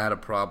something that I had a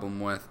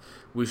problem with.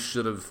 We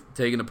should have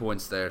taken the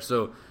points there.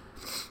 So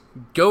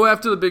go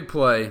after the big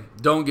play.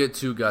 Don't get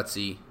too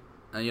gutsy.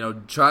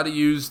 Try to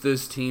use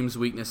this team's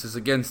weaknesses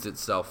against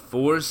itself.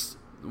 Force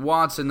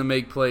Watson to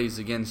make plays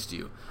against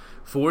you.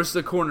 Force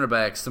the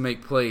cornerbacks to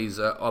make plays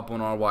up on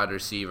our wide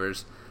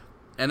receivers.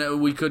 And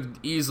we could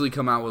easily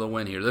come out with a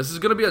win here. This is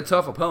going to be a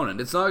tough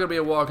opponent. It's not going to be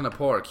a walk in the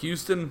park.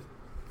 Houston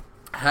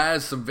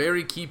has some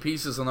very key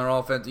pieces on their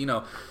offense.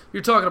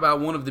 You're talking about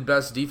one of the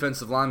best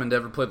defensive linemen to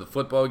ever play the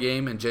football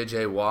game in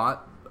J.J.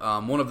 Watt.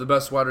 One of the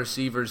best wide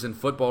receivers in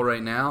football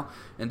right now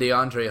in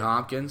DeAndre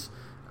Hopkins.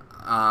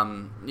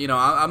 I'm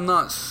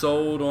not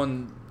sold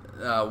on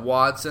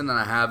Watson, and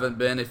I haven't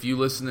been. If you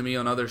listen to me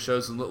on other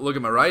shows and look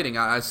at my writing,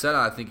 I said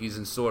I think he's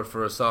in store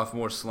for a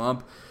sophomore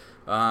slump.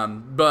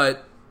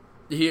 But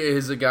he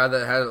is a guy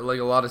that had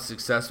a lot of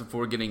success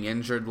before getting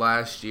injured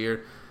last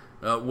year.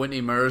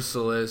 Whitney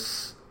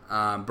Merciless,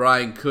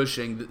 Brian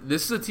Cushing.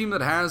 This is a team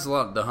that has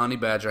the Honey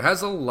Badger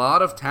has a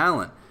lot of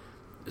talent.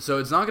 So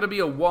it's not going to be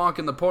a walk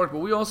in the park, but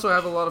we also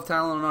have a lot of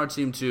talent on our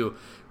team too.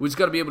 We just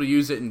got to be able to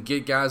use it and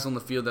get guys on the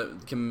field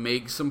that can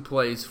make some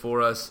plays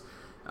for us.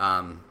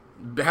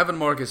 Having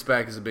Marcus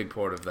back is a big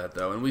part of that,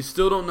 though, and we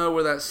still don't know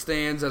where that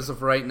stands as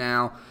of right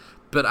now,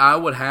 but I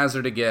would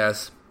hazard a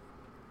guess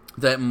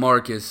that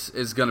Marcus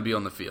is going to be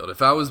on the field.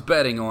 If I was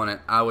betting on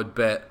it, I would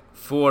bet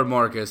for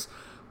Marcus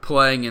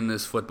playing in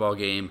this football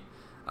game.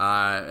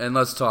 And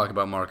let's talk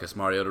about Marcus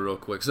Mariota real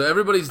quick. So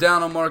everybody's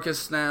down on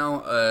Marcus now.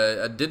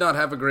 Did not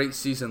have a great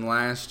season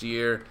last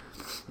year.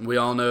 We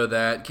all know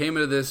that. Came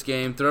into this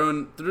game,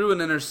 threw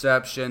an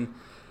interception,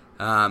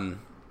 and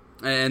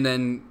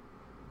then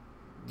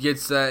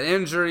gets that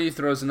injury,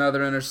 throws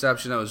another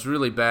interception that was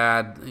really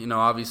bad.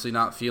 Obviously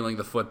not feeling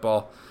the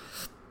football.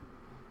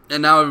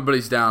 And now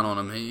everybody's down on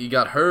him. He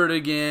got hurt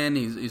again.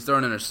 He's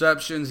throwing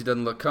interceptions. He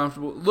doesn't look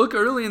comfortable. Look,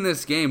 early in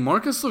this game,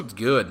 Marcus looked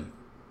good.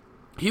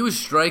 He was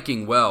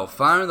striking well,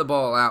 firing the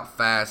ball out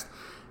fast.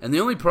 And the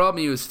only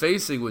problem he was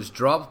facing was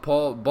dropped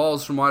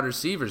balls from wide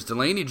receivers.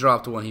 Delaney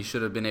dropped one he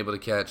should have been able to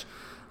catch.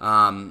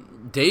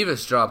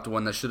 Davis dropped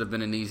one that should have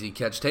been an easy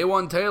catch.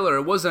 Taywan Taylor,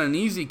 it wasn't an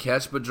easy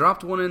catch, but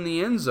dropped one in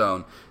the end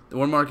zone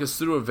where Marcus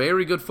threw a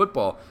very good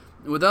football.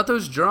 Without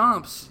those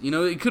drops,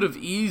 it could have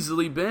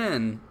easily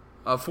been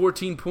a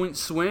 14-point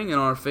swing in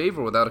our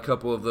favor without a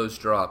couple of those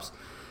drops.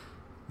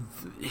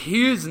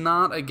 He is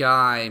not a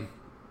guy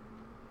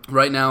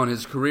right now in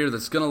his career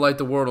that's going to light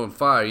the world on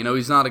fire.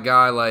 He's not a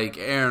guy like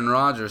Aaron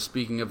Rodgers,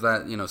 speaking of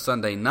that,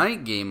 Sunday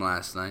night game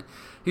last night.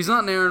 He's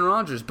not an Aaron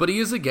Rodgers, but he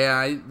is a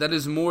guy that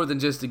is more than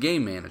just a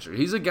game manager.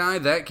 He's a guy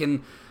that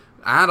can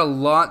add a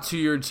lot to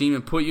your team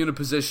and put you in a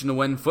position to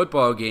win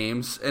football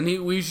games, and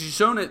we've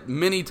shown it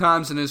many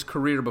times in his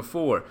career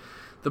before.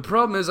 The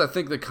problem is, I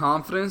think the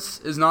confidence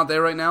is not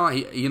there right now.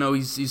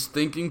 He's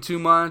thinking too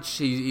much.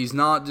 He's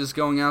not just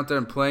going out there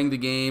and playing the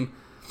game.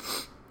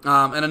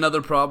 And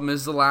another problem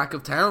is the lack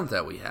of talent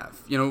that we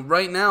have.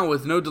 Right now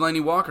with no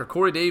Delaney Walker,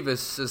 Corey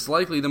Davis is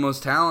likely the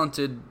most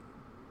talented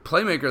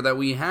playmaker that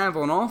we have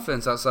on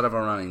offense outside of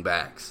our running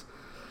backs.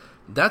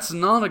 That's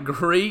not a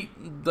great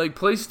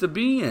place to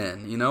be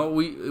in.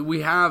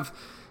 We have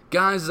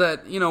guys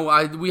that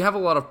we have a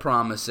lot of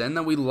promise in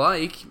that we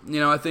like.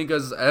 I think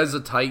as a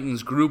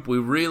Titans group, we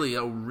really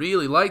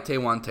like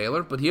Taywan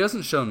Taylor, but he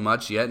hasn't shown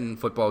much yet in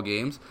football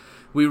games.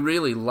 We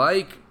really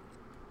like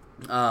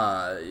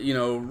Rashard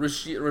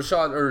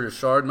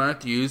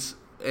Matthews,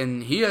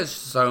 and he has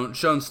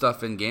shown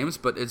stuff in games,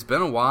 but it's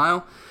been a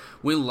while.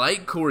 We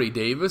like Corey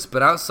Davis,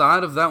 but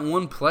outside of that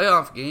one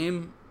playoff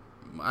game,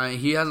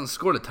 he hasn't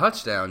scored a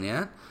touchdown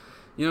yet.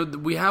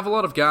 We have a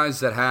lot of guys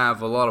that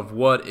have a lot of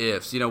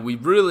what-ifs. We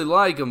really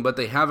like them, but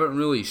they haven't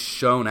really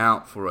shown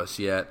out for us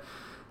yet.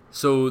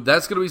 So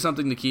that's going to be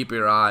something to keep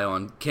your eye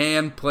on.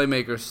 Can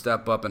playmakers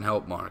step up and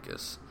help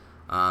Marcus?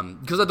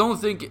 Because I don't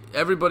think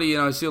everybody,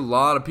 I see a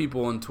lot of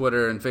people on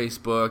Twitter and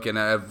Facebook and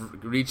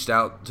have reached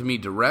out to me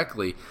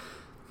directly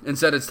and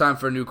said it's time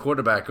for a new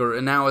quarterback,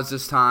 and now is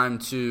this time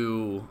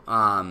to,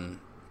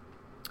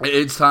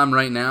 it's time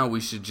right now, we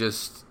should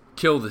just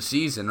kill the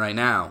season right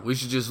now. We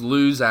should just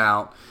lose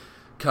out,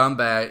 come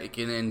back,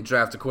 and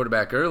draft a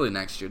quarterback early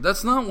next year.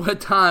 That's not what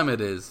time it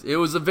is. It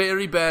was a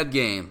very bad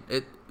game.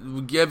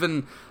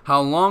 Given how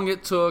long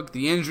it took,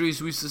 the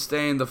injuries we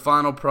sustained, the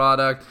final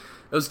product,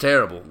 it was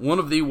terrible. One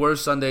of the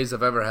worst Sundays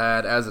I've ever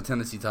had as a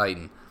Tennessee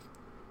Titan.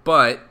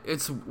 But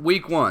it's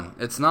week 1.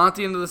 It's not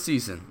the end of the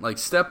season.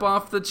 Step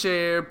off the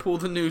chair, pull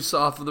the noose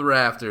off of the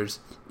rafters.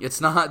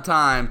 It's not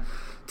time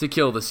to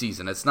kill the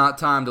season. It's not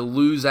time to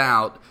lose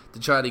out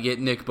to try to get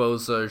Nick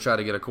Bosa or try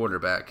to get a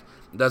quarterback.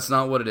 That's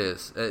not what it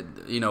is.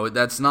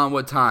 That's not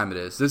what time it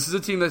is. This is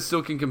a team that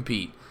still can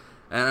compete.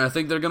 And I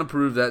think they're going to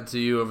prove that to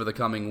you over the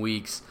coming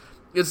weeks.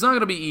 It's not going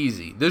to be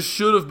easy. This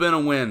should have been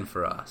a win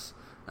for us.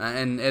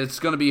 And it's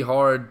going to be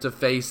hard to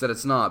face that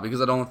it's not,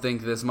 because I don't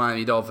think this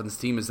Miami Dolphins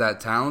team is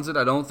that talented.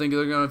 I don't think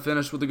they're going to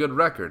finish with a good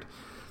record.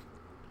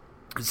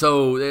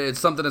 So it's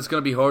something that's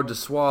going to be hard to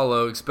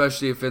swallow,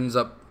 especially if it ends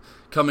up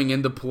coming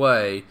into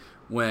play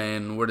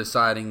when we're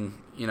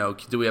deciding,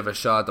 do we have a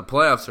shot at the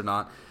playoffs or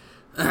not.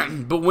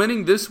 But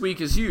winning this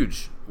week is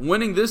huge.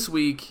 Winning this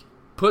week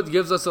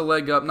gives us a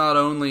leg up not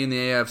only in the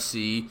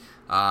AFC,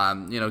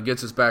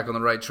 gets us back on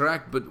the right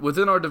track, but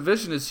within our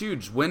division is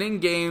huge. Winning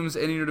games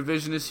in your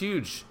division is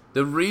huge.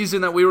 The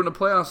reason that we were in the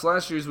playoffs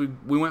last year is we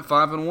went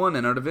 5-1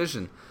 in our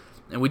division,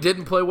 and we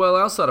didn't play well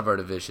outside of our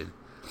division,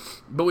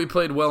 but we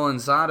played well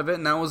inside of it,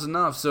 and that was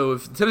enough. So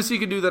if Tennessee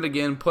can do that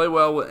again, play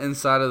well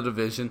inside of the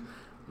division,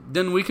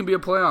 then we can be a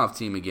playoff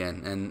team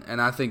again,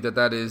 and I think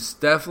that is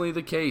definitely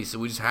the case.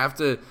 We just have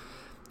to.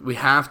 We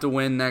have to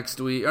win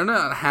next week. Or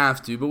not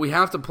have to, but we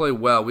have to play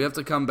well. We have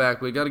to come back.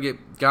 We got to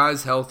get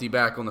guys healthy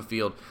back on the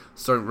field.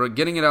 Start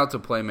getting it out to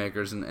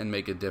playmakers and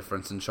make a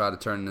difference and try to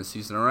turn this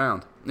season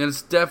around. And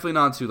it's definitely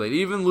not too late.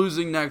 Even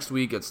losing next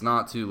week, it's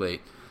not too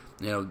late.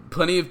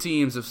 Plenty of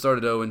teams have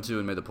started 0-2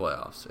 and made the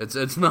playoffs.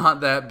 It's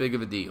not that big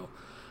of a deal.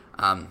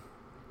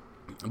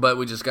 But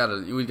we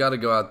gotta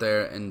go out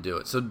there and do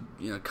it. So,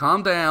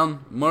 calm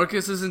down.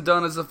 Marcus isn't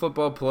done as a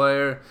football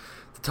player.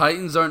 The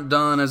Titans aren't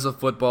done as a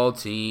football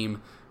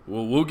team.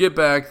 We'll get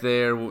back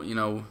there.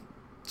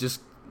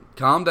 Just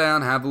calm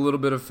down. Have a little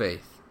bit of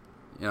faith.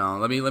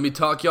 Let me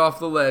talk you off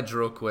the ledge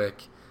real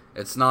quick.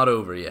 It's not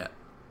over yet.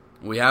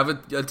 We have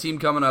a team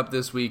coming up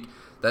this week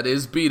that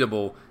is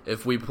beatable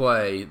if we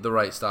play the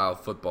right style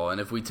of football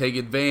and if we take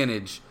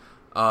advantage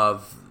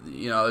of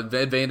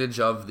advantage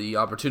of the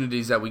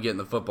opportunities that we get in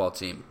the football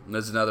team. And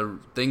there's another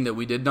thing that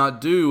we did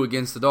not do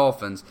against the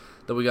Dolphins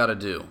that we got to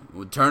do.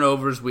 With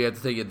turnovers, we have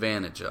to take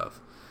advantage of.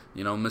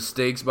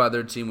 Mistakes by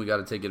their team, we got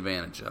to take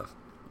advantage of.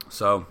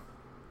 So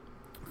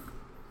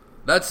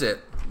that's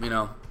it.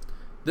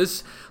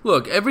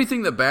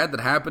 Everything bad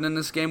that happened in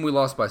this game, we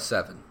lost by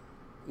 7.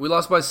 We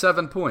lost by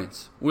 7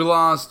 points. We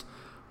lost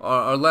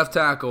our left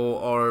tackle,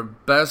 our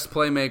best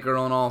playmaker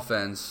on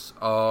offense,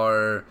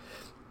 our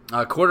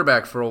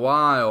quarterback for a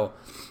while.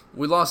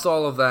 We lost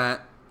all of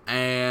that,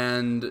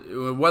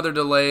 and weather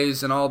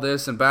delays and all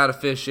this, and bad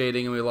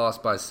officiating, and we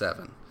lost by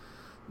 7.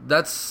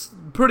 That's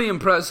pretty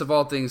impressive,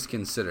 all things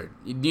considered.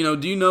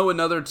 Do you know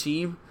another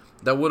team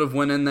that would have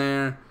went in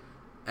there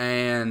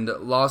and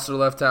lost their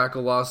left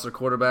tackle, lost their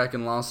quarterback,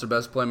 and lost their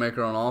best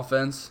playmaker on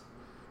offense,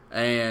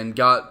 and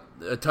got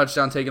a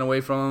touchdown taken away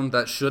from them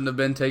that shouldn't have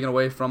been taken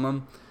away from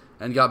them,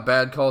 and got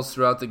bad calls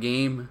throughout the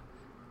game,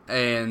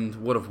 and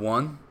would have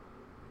won?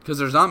 Because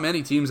there's not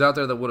many teams out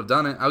there that would have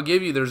done it. I'll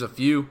give you there's a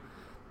few,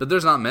 but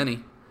there's not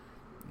many.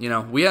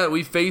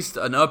 We faced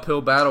an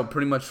uphill battle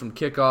pretty much from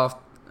kickoff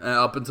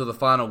up until the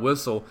final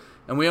whistle,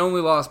 and we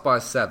only lost by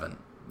 7.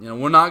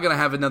 We're not going to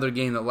have another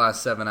game that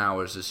lasts 7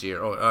 hours this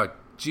year.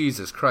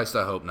 Jesus Christ,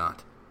 I hope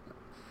not.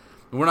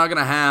 We're not going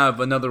to have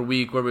another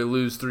week where we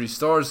lose 3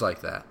 stars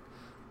like that.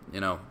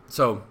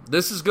 So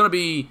this is going to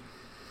be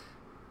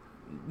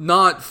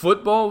not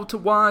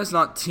football-wise,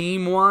 not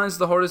team-wise,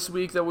 the hardest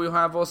week that we'll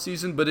have all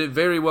season, but it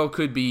very well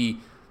could be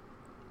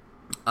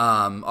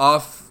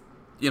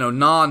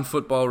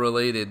non-football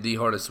related, the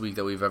hardest week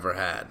that we've ever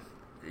had.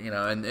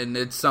 And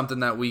it's something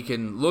that we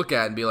can look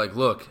at and be like,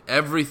 look,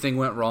 everything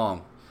went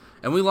wrong,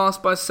 and we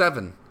lost by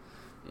 7.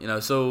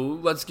 So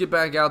let's get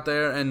back out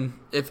there, and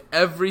if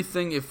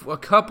a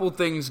couple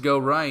things go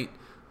right,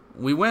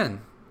 we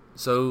win.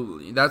 So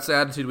that's the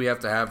attitude we have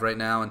to have right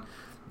now.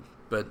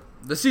 But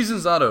the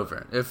season's not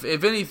over. If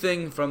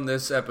anything from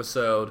this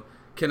episode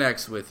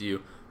connects with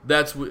you,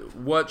 that's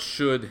what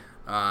should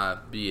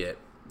be it.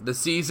 The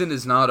season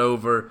is not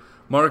over.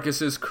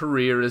 Marcus's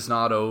career is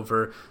not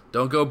over.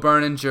 Don't go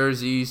burning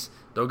jerseys.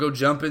 Don't go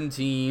jumping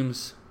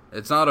teams.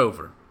 It's not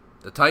over.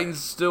 The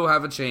Titans still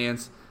have a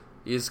chance.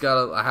 You just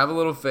got to have a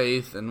little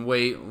faith and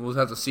wait. We'll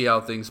have to see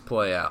how things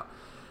play out.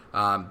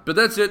 But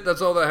that's it.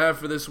 That's all that I have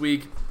for this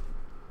week.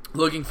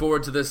 Looking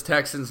forward to this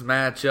Texans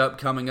matchup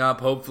coming up.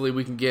 Hopefully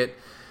we can get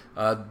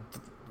Taylor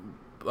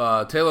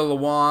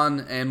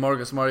Lewan and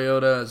Marcus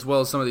Mariota, as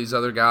well as some of these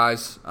other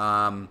guys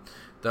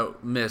that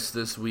missed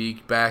this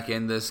week, back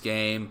in this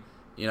game.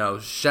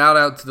 Shout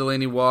out to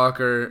Delanie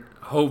Walker,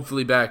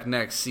 hopefully back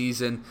next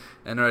season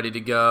and ready to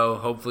go.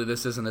 Hopefully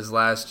this isn't his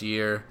last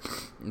year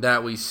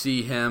that we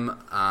see him.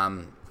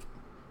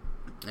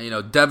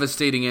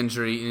 Devastating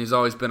injury, and he's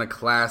always been a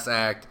class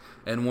act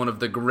and one of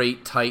the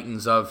great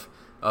Titans of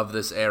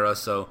this era.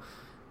 So,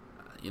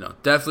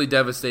 definitely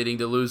devastating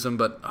to lose him,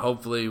 but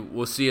hopefully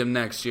we'll see him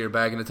next year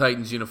back in the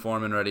Titans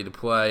uniform and ready to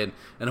play.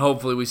 And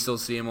hopefully we still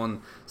see him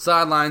on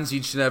sidelines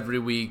each and every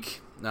week,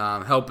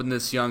 helping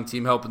this young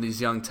team, helping these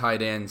young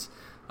tight ends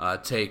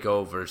take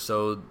over.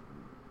 So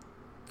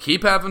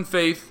keep having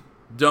faith.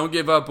 Don't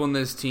give up on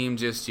this team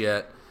just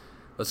yet.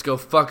 Let's go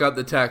fuck up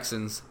the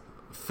Texans.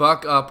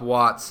 Fuck up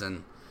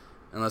Watson.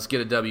 And let's get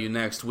a W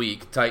next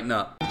week. Tighten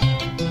up.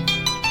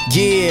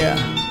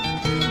 Yeah.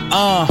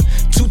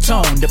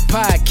 Two-Tone, the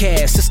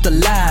podcast, it's the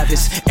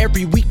livest.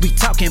 Every week we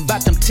talking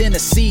about them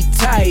Tennessee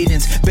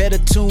Titans. Better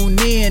tune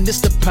in,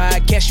 it's the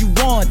podcast you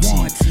want.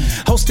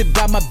 Hosted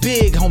by my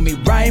big homie,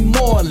 Ryan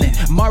Moreland.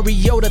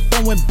 Mariota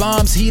throwing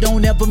bombs, he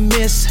don't ever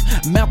miss.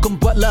 Malcolm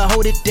Butler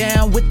hold it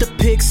down with the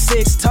pick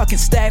 6. Talking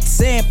stats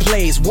and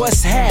plays,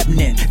 what's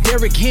happening?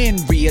 Derrick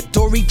Henry,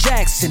 Adoree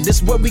Jackson,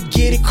 this where we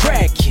get it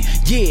cracking.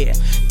 Yeah,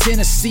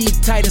 Tennessee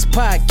Titans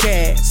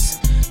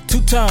podcast.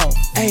 Two-Tone,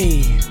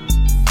 ayy.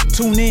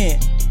 Tune in.